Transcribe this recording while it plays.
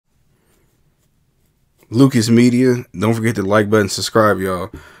Lucas Media. Don't forget to like button, subscribe,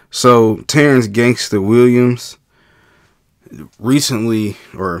 y'all. So Terrence Gangsta Williams recently,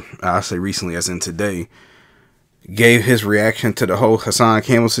 or I say recently as in today, gave his reaction to the whole Hassan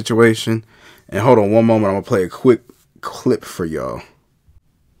Campbell situation. And hold on one moment, I'm gonna play a quick clip for y'all.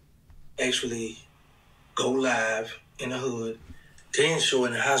 Actually go live in the hood, then show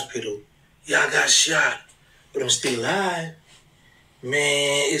in the hospital, y'all got shot, but I'm still alive.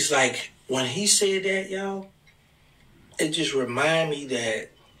 Man, it's like when he said that, y'all, it just remind me that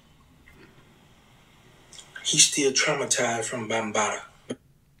he's still traumatized from Bambara.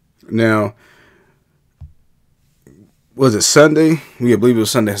 Now, was it Sunday? Yeah, I believe it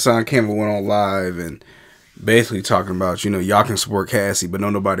was Sunday. Hassan Campbell went on live and basically talking about, y'all can support Cassie, but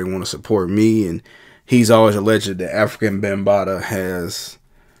don't nobody want to support me. And he's always alleged that African Bambaataa has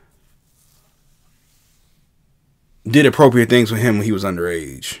did appropriate things with him when he was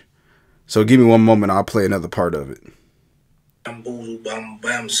underage. So give me one moment, I'll play another part of it.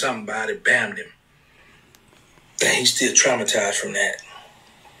 Somebody bammed him. And he's still traumatized from that.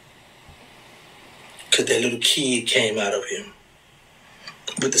 Because that little kid came out of him.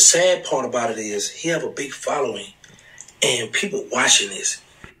 But the sad part about it is he have a big following and people watching this.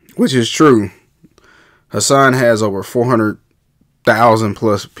 Which is true. Hassan has over 400,000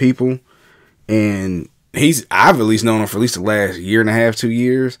 plus people. And I've at least known him for at least the last year and a half, 2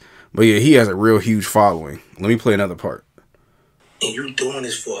 years. But yeah, he has a real huge following. Let me play another part. And you doing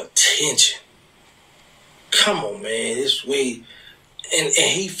this for attention. Come on, man. This way. And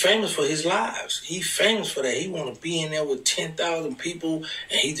he famous for his lives. He famous for that. He want to be in there with 10,000 people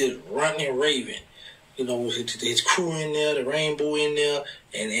and he just running and raving. His crew in there, the Rainbow in there,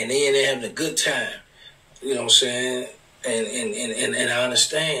 and they in there having a good time. You know what I'm saying? And I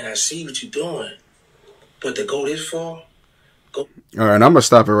understand. I see what you're doing. But to go this far, go. All right, I'm going to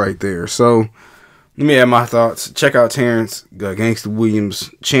stop it right there. So, let me add my thoughts. Check out Terrence Gangsta Williams'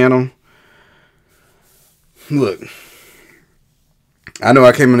 channel. Look, I know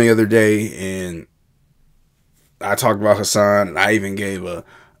I came in the other day and I talked about Hassan, and I even gave a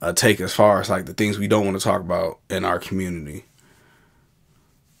take as far as like the things we don't want to talk about in our community.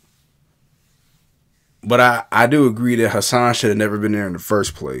 But I do agree that Hassan should have never been there in the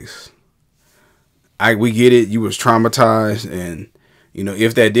first place. We get it. You was traumatized, and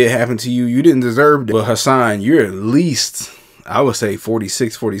if that did happen to you, you didn't deserve it. But Hassan, you're at least, I would say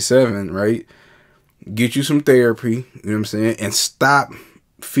 46, 47, right? Get you some therapy, you know what I'm saying? And stop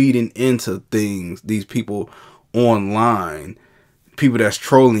feeding into things, these people online, people that's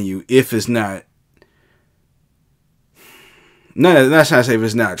trolling you, if it's not trying to say if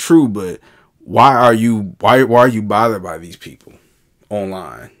it's not true, but why are you bothered by these people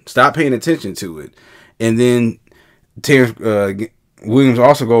online? Stop paying attention to it. And then Terrence Williams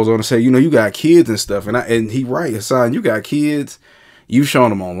also goes on to say, you got kids and stuff, and he right, Hassan, you got kids. You've shown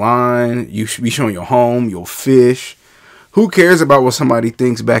them online. You should be showing your home, your fish. Who cares about what somebody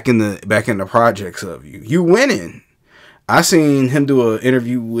thinks back in the projects of you? You winning. I seen him do an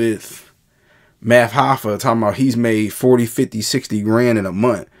interview with Math Hoffa talking about he's made 40, 50, 60 grand in a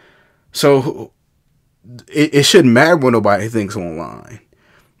month. So it shouldn't matter what nobody thinks online.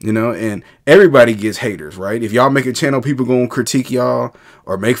 And everybody gets haters, right? If y'all make a channel, people gonna critique y'all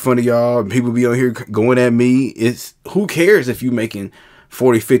or make fun of y'all, and people be on here going at me. Who cares if you making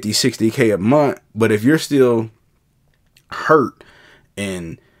 40, 50, 60K a month? But if you're still hurt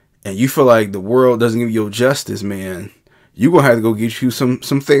and you feel like the world doesn't give you justice, man, you gonna have to go get you some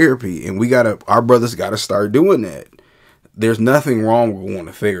therapy. And our brothers gotta start doing that. There's nothing wrong with going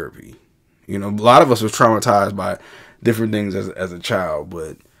to therapy. A lot of us was traumatized by different things as a child,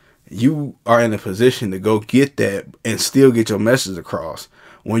 but you are in a position to go get that and still get your message across.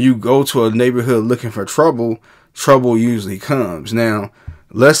 When you go to a neighborhood looking for trouble, trouble usually comes. Now,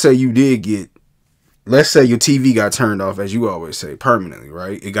 let's say your TV got turned off, as you always say, permanently,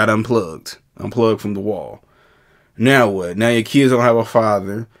 right? It got unplugged from the wall. Now what? Now your kids don't have a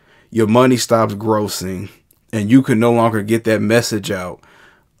father, your money stops grossing, and you can no longer get that message out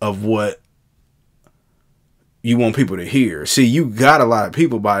of what you want people to hear. See, you got a lot of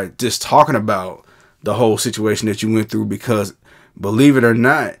people by just talking about the whole situation that you went through, because believe it or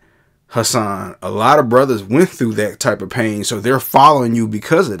not, Hassan, a lot of brothers went through that type of pain, so they're following you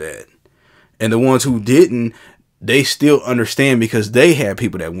because of that. And the ones who didn't, they still understand because they had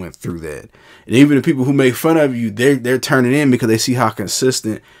people that went through that. And even the people who make fun of you, they're turning in because they see how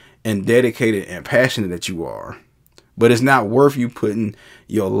consistent and dedicated and passionate that you are. But it's not worth you putting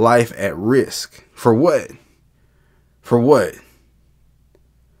your life at risk. For what? For what?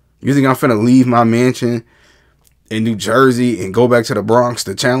 You think I'm finna leave my mansion in New Jersey and go back to the Bronx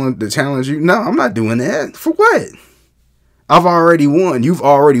to challenge you. No, I'm not doing that. For what? I've already won. You've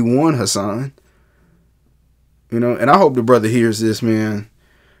already won, Hassan. You know, and I hope the brother hears this, man.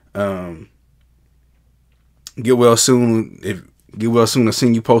 Get well soon. Get well soon. I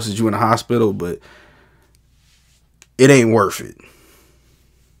seen you posted you in the hospital, but it ain't worth it.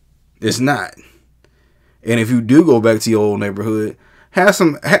 It's not. And if you do go back to your old neighborhood, have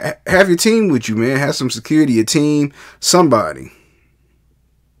your team with you, man. Have some security, a team, somebody.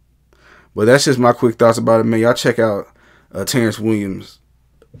 But that's just my quick thoughts about it, man. Y'all check out Terrence Williams'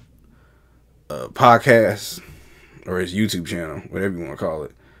 podcast or his YouTube channel, whatever you want to call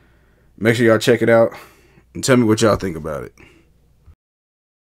it. Make sure y'all check it out and tell me what y'all think about it.